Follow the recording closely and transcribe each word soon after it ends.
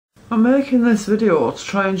I'm making this video to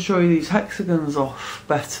try and show you these hexagons off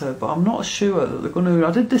better, but I'm not sure that they're going to...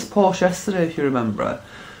 I did this post yesterday, if you remember,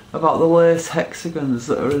 about the lace hexagons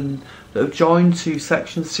that have joined two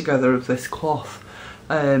sections together of this cloth.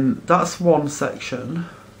 That's one section,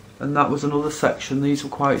 and that was another section. These were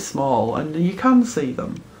quite small, and you can see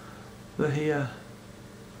them. They're here.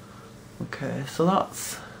 Okay, so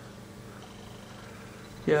that's...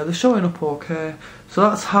 yeah, they're showing up okay. So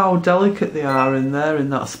that's how delicate they are in there,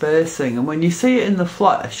 in that spacing. And when you see it in the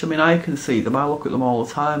flesh, I mean, I can see them, I look at them all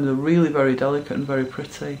the time, they're really very delicate and very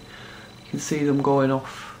pretty. You can see them going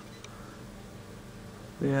off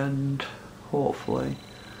the end, hopefully,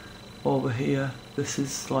 over here. This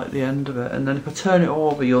is like the end of it. And then if I turn it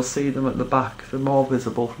over, you'll see them at the back, they're more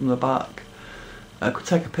visible from the back. I could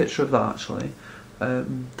take a picture of that actually.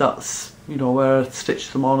 That's, you know, where I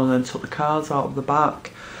stitched them on and then took the cards out of the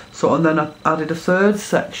back. So, and then I added a third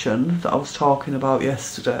section that I was talking about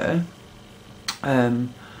yesterday,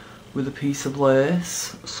 with a piece of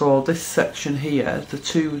lace. So this section here, the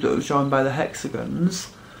two that were joined by the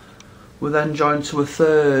hexagons, were then joined to a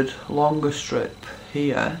third longer strip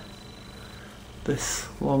here, this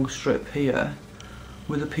long strip here,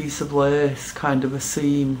 with a piece of lace, kind of a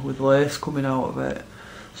seam with lace coming out of it.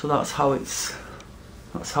 So that's how it's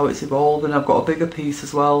evolved. And I've got a bigger piece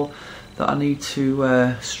as well that I need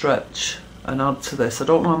to stretch and add to this. I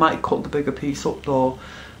don't know, I might cut the bigger piece up though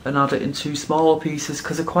and add it in two smaller pieces,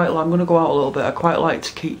 because I'm going to go out a little bit. I quite like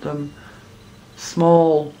to keep them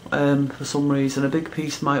small for some reason. A big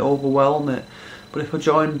piece might overwhelm it, but if I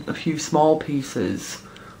join a few small pieces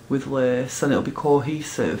with lace, then it'll be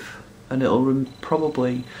cohesive and it'll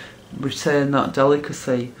probably retain that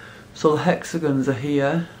delicacy. So the hexagons are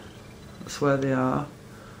here, that's where they are.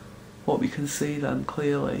 Hope you can see them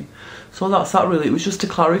clearly. So that's that really. It was just to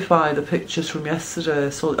clarify the pictures from yesterday.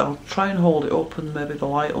 So I'll try and hold it up and maybe the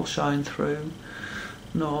light will shine through.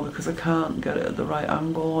 No, because I can't get it at the right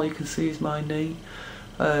angle. All you can see is my knee.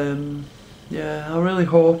 Yeah, I really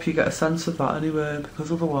hope you get a sense of that anyway,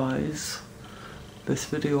 because otherwise this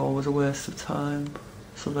video was a waste of time.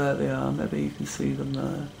 So there they are. Maybe you can see them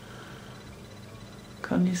there.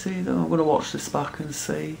 Can you see them? I'm going to watch this back and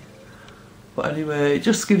see. But anyway, it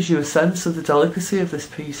just gives you a sense of the delicacy of this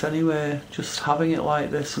piece anyway, just having it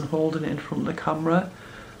like this and holding it in front of the camera.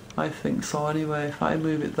 I think so anyway. If I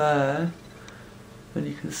move it there, then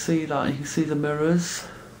you can see that, you can see the mirrors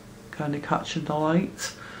kind of catching the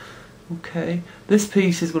light. Okay, this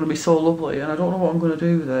piece is going to be so lovely, and I don't know what I'm going to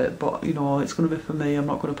do with it, but you know, it's going to be for me. I'm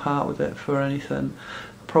not going to part with it for anything.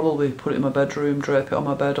 Probably put it in my bedroom, drape it on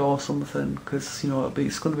my bed or something, because you know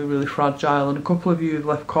it's going to be really fragile. And a couple of you have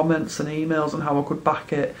left comments and emails on how I could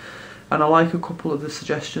back it, and I like a couple of the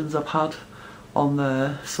suggestions I've had on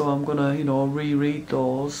there, so I'm gonna, you know, reread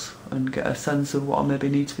those and get a sense of what I maybe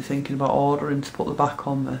need to be thinking about ordering to put the back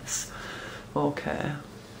on this. Okay.